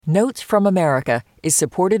Notes from America is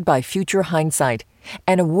supported by Future Hindsight,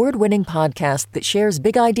 an award-winning podcast that shares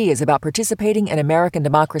big ideas about participating in American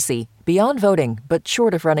democracy beyond voting, but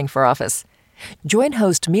short of running for office. Join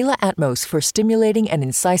host Mila Atmos for stimulating and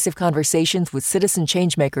incisive conversations with citizen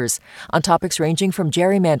changemakers on topics ranging from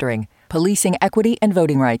gerrymandering, policing equity, and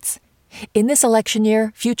voting rights. In this election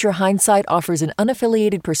year, Future Hindsight offers an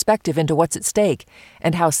unaffiliated perspective into what's at stake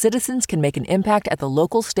and how citizens can make an impact at the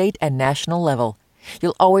local, state, and national level.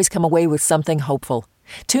 You'll always come away with something hopeful.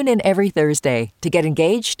 Tune in every Thursday to get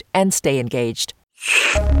engaged and stay engaged.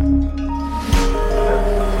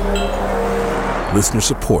 Listener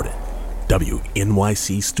supported.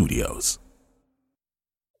 WNYC Studios.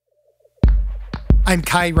 I'm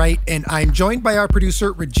Kai Wright, and I'm joined by our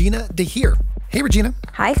producer, Regina DeHeer. Hey, Regina.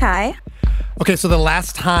 Hi, Kai. Okay, so the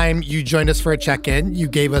last time you joined us for a check-in, you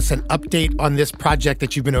gave us an update on this project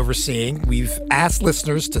that you've been overseeing. We've asked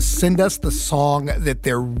listeners to send us the song that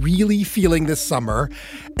they're really feeling this summer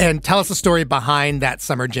and tell us the story behind that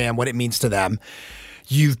summer jam, what it means to them.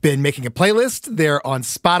 You've been making a playlist. They're on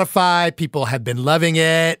Spotify. People have been loving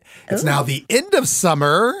it. It's now the end of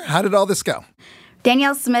summer. How did all this go?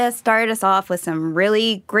 Danielle Smith started us off with some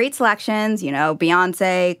really great selections,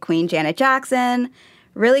 Beyonce, Queen Janet Jackson,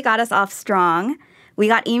 really got us off strong. We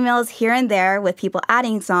got emails here and there with people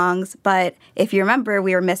adding songs, but if you remember,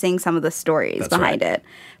 we were missing some of the stories behind it.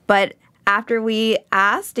 But after we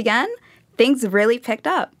asked again, things really picked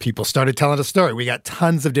up. People started telling a story. We got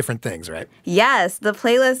tons of different things, right? Yes, the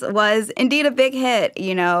playlist was indeed a big hit.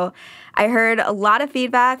 I heard a lot of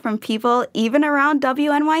feedback from people even around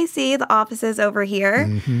WNYC, the offices over here.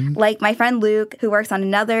 Mm-hmm. Like my friend Luke, who works on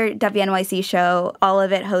another WNYC show, all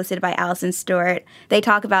of it hosted by Allison Stewart. They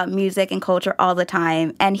talk about music and culture all the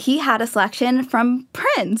time, and he had a selection from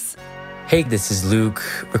Prince. Hey, this is Luke,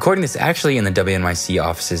 recording this actually in the WNYC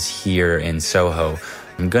offices here in Soho.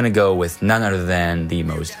 I'm going to go with none other than the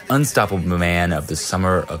most unstoppable man of the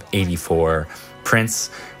summer of '84, Prince,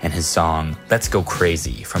 and his song Let's Go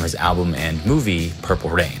Crazy from his album and movie Purple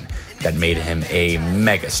Rain that made him a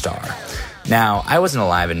megastar. Now, I wasn't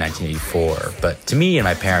alive in 1984, but to me and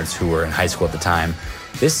my parents who were in high school at the time,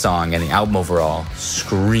 this song and the album overall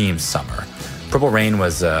screams summer. Purple Rain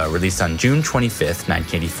was released on June 25th,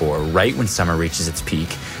 1984, right when summer reaches its peak.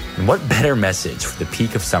 And what better message for the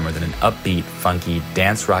peak of summer than an upbeat, funky,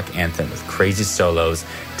 dance rock anthem with crazy solos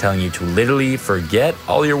telling you to literally forget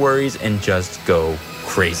all your worries and just go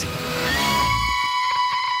crazy.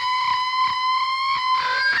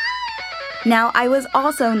 Now, I was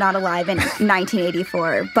also not alive in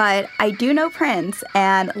 1984, but I do know Prince,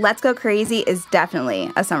 and Let's Go Crazy is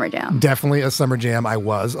definitely a summer jam. Definitely a summer jam. I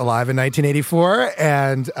was alive in 1984,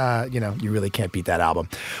 and, you really can't beat that album.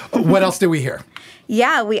 What else did we hear?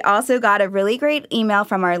 Yeah, we also got a really great email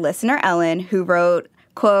from our listener, Ellen, who wrote,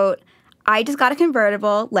 quote, I just got a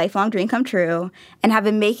convertible, lifelong dream come true, and have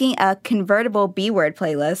been making a convertible B-word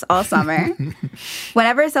playlist all summer.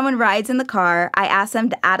 Whenever someone rides in the car, I ask them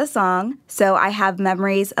to add a song, so I have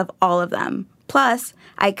memories of all of them. Plus,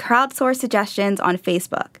 I crowdsource suggestions on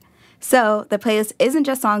Facebook. So the playlist isn't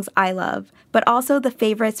just songs I love, but also the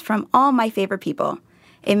favorites from all my favorite people.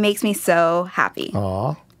 It makes me so happy.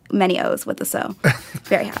 Aww. Many O's with the so.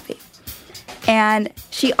 Very happy. And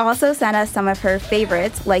she also sent us some of her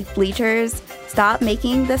favorites, like Bleacher's Stop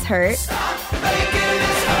Making This Hurt,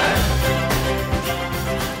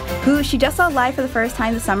 who she just saw live for the first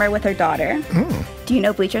time this summer with her daughter. Do you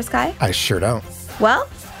know Bleacher's Sky? I sure don't. Well,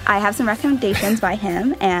 I have some recommendations by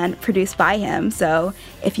him and produced by him. So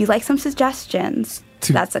if you like some suggestions,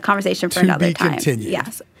 that's a conversation for another time. Continued.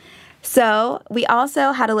 Yes. So we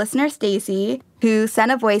also had a listener, Stacy, who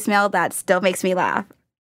sent a voicemail that still makes me laugh.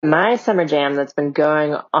 My summer jam that's been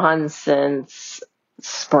going on since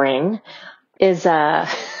spring is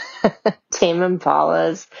Tame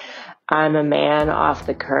Impala's I'm a Man off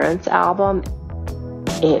the Currents album.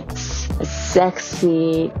 It's a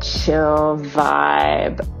sexy, chill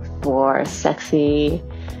vibe for sexy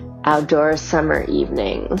outdoor summer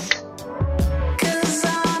evenings.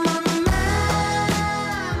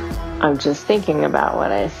 I'm just thinking about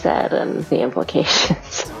what I said and the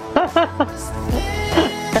implications.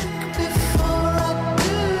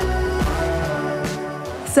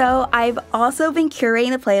 So I've also been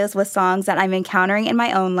curating the playlist with songs that I'm encountering in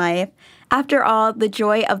my own life. After all, the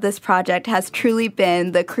joy of this project has truly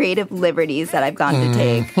been the creative liberties that I've gotten to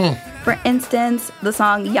take. For instance, the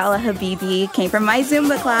song Yalla Habibi came from my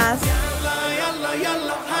Zumba class.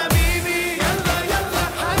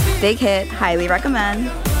 Big hit, highly recommend.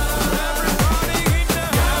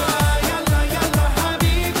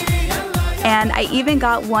 And I even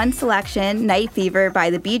got one selection, Night Fever by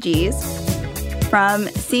the Bee Gees, from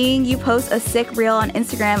seeing you post a sick reel on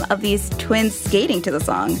Instagram of these twins skating to the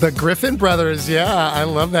song. The Griffin Brothers, yeah, I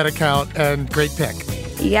love that account, and great pick.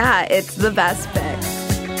 Yeah, it's the best pick.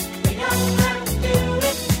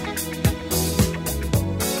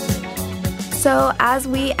 So as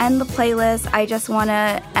we end the playlist, I just want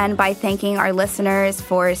to end by thanking our listeners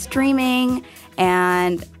for streaming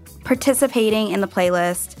and participating in the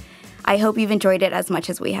playlist. I hope you've enjoyed it as much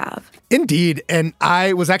as we have. Indeed. And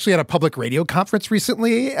I was actually at a public radio conference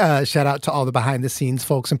recently. Shout out to all the behind the scenes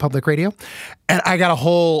folks in public radio. And I got a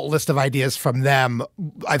whole list of ideas from them.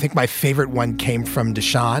 I think my favorite one came from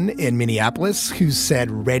Deshaun in Minneapolis, who said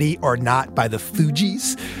Ready or Not by the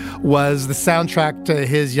Fugees was the soundtrack to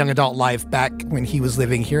his young adult life back when he was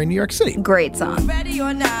living here in New York City. Great song. Ready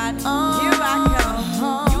or not, here I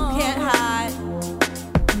come. You can't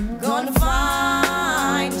hide. Gonna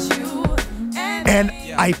find you. And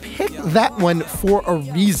I picked that one for a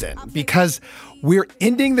reason, because we're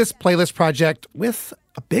ending this playlist project with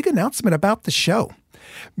a big announcement about the show.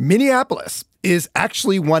 Minneapolis is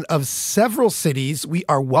actually one of several cities we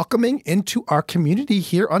are welcoming into our community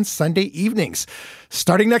here on Sunday evenings.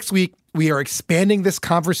 Starting next week, we are expanding this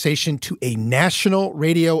conversation to a national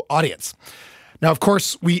radio audience. Now, of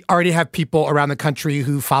course, we already have people around the country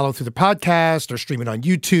who follow through the podcast or stream it on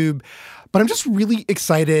YouTube. But I'm just really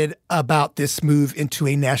excited about this move into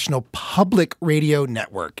a national public radio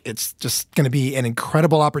network. It's just going to be an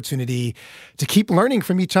incredible opportunity to keep learning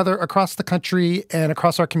from each other across the country and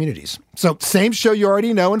across our communities. So same show you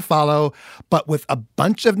already know and follow, but with a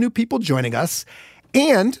bunch of new people joining us.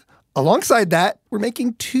 And alongside that, we're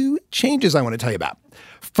making 2 changes I want to tell you about.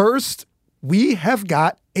 First, we have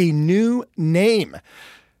got a new name.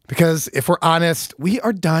 Because if we're honest, we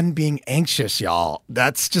are done being anxious, y'all.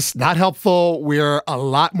 That's just not helpful. We're a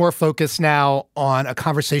lot more focused now on a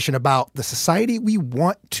conversation about the society we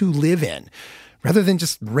want to live in, rather than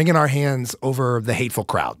just wringing our hands over the hateful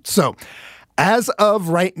crowd. So, as of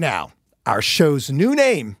right now, our show's new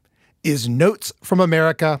name is Notes from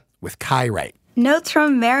America with Kai Wright. Notes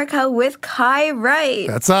from America with Kai Wright.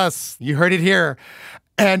 That's us. You heard it here.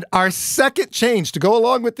 And our second change to go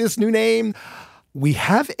along with this new name, we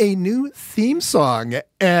have a new theme song,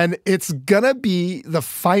 and it's gonna be the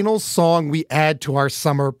final song we add to our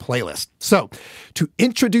summer playlist. So, to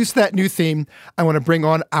introduce that new theme, I want to bring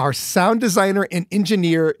on our sound designer and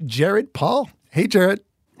engineer, Jared Paul. Hey, Jared.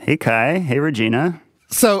 Hey, Kai. Hey, Regina.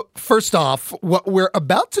 So, first off, what we're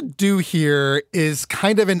about to do here is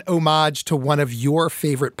kind of an homage to one of your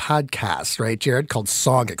favorite podcasts, right, Jared, called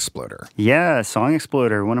Song Exploder. Yeah, Song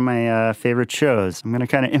Exploder, one of my favorite shows. I'm going to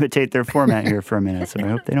kind of imitate their format here for a minute, so I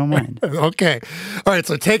hope they don't mind. Okay. All right,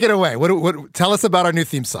 so take it away. Tell us about our new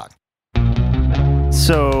theme song.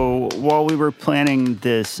 So, while we were planning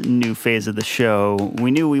this new phase of the show,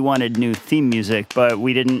 we knew we wanted new theme music, but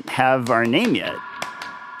we didn't have our name yet.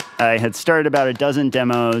 I had started about a dozen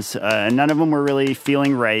demos, and none of them were really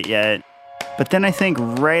feeling right yet. But then I think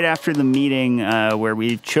right after the meeting where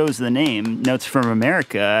we chose the name, Notes from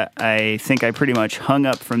America, I think I pretty much hung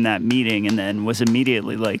up from that meeting and then was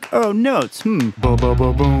immediately like, oh, notes, boom, boom,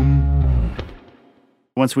 boom, boom.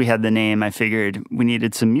 Once we had the name, I figured we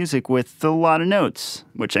needed some music with a lot of notes,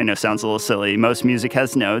 which I know sounds a little silly. Most music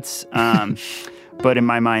has notes. But in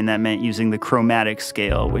my mind, that meant using the chromatic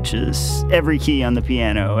scale, which is every key on the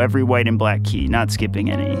piano, every white and black key, not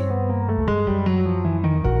skipping any.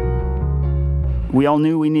 We all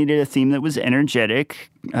knew we needed a theme that was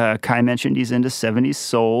energetic. Kai mentioned he's into 70s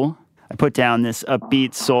soul. I put down this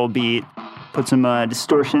upbeat soul beat, put some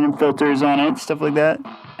distortion and filters on it, stuff like that.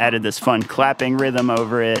 Added this fun clapping rhythm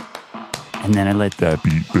over it. And then I let that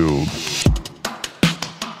beat build.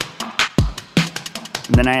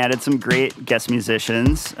 And then I added some great guest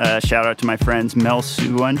musicians. Shout out to my friends Mel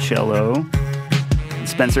Sue on cello,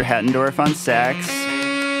 Spencer Hattendorf on sax,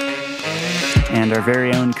 and our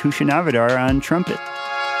very own Kushan Avadar on trumpet.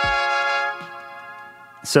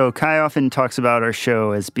 So Kai often talks about our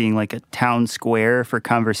show as being like a town square for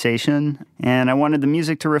conversation, and I wanted the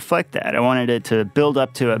music to reflect that. I wanted it to build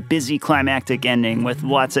up to a busy climactic ending with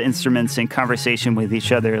lots of instruments in conversation with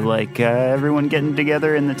each other, like everyone getting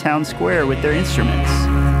together in the town square with their instruments.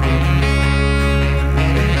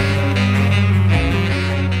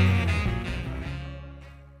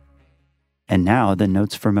 And now the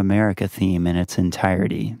Notes from America theme in its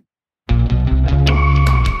entirety.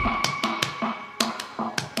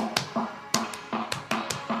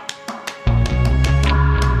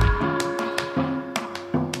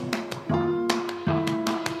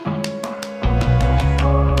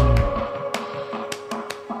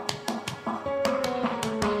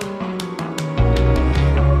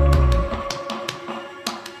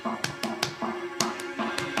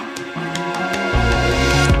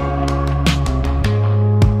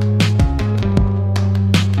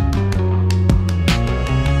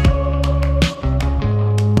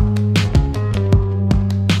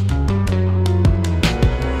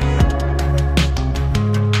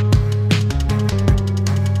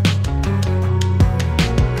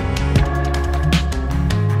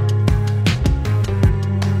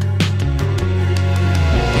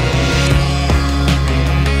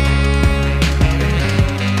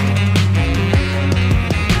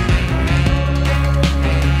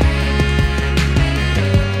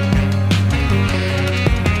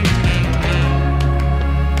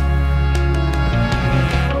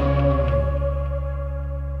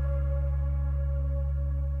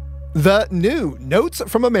 The new Notes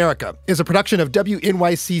from America is a production of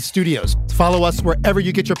WNYC Studios. Follow us wherever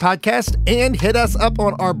you get your podcast and hit us up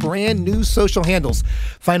on our brand new social handles.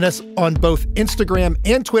 Find us on both Instagram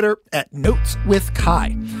and Twitter at Notes with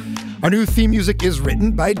Kai. Our new theme music is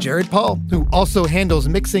written by Jared Paul, who also handles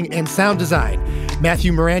mixing and sound design.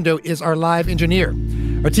 Matthew Mirando is our live engineer.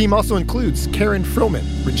 Our team also includes Karen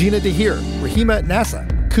Froman, Regina DeHeer, Rahima Nassa,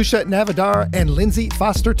 Kusha Navadar, and Lindsay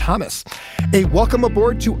Foster Thomas. A welcome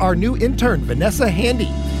aboard to our new intern, Vanessa Handy.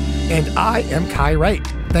 And I am Kai Wright.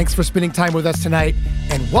 Thanks for spending time with us tonight,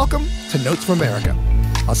 and welcome to Notes from America.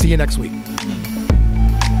 I'll see you next week.